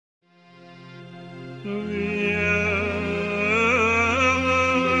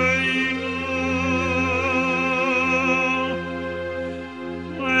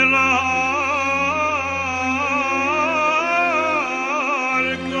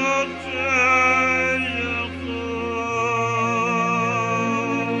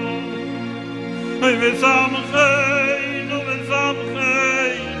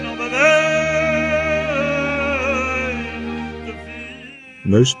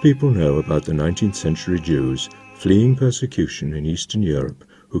Most people know about the 19th century Jews fleeing persecution in Eastern Europe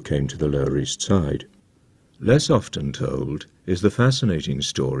who came to the Lower East Side. Less often told is the fascinating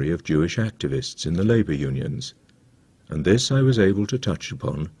story of Jewish activists in the labour unions, and this I was able to touch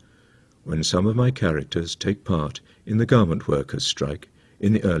upon when some of my characters take part in the garment workers' strike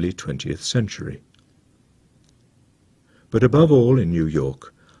in the early 20th century. But above all in New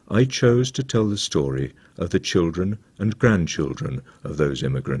York, I chose to tell the story of the children and grandchildren of those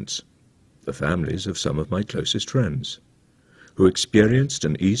immigrants, the families of some of my closest friends, who experienced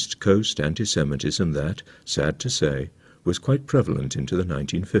an East Coast anti-Semitism that, sad to say, was quite prevalent into the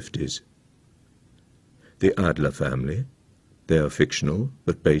 1950s. The Adler family, they are fictional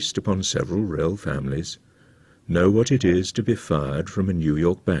but based upon several real families, know what it is to be fired from a New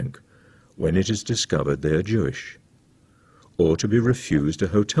York bank when it is discovered they are Jewish, or to be refused a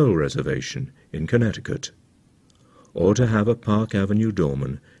hotel reservation in Connecticut, or to have a Park Avenue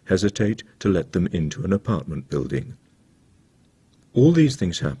doorman hesitate to let them into an apartment building. All these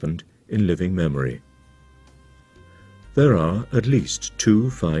things happened in living memory. There are at least 2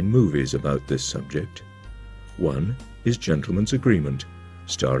 fine movies about this subject. One is Gentleman's Agreement,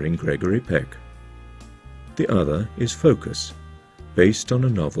 starring Gregory Peck. The other is Focus, based on a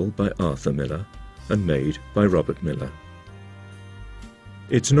novel by Arthur Miller and made by Robert Miller.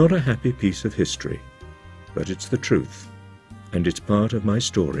 It's not a happy piece of history, but it's the truth, and it's part of my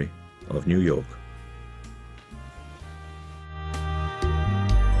story of New York.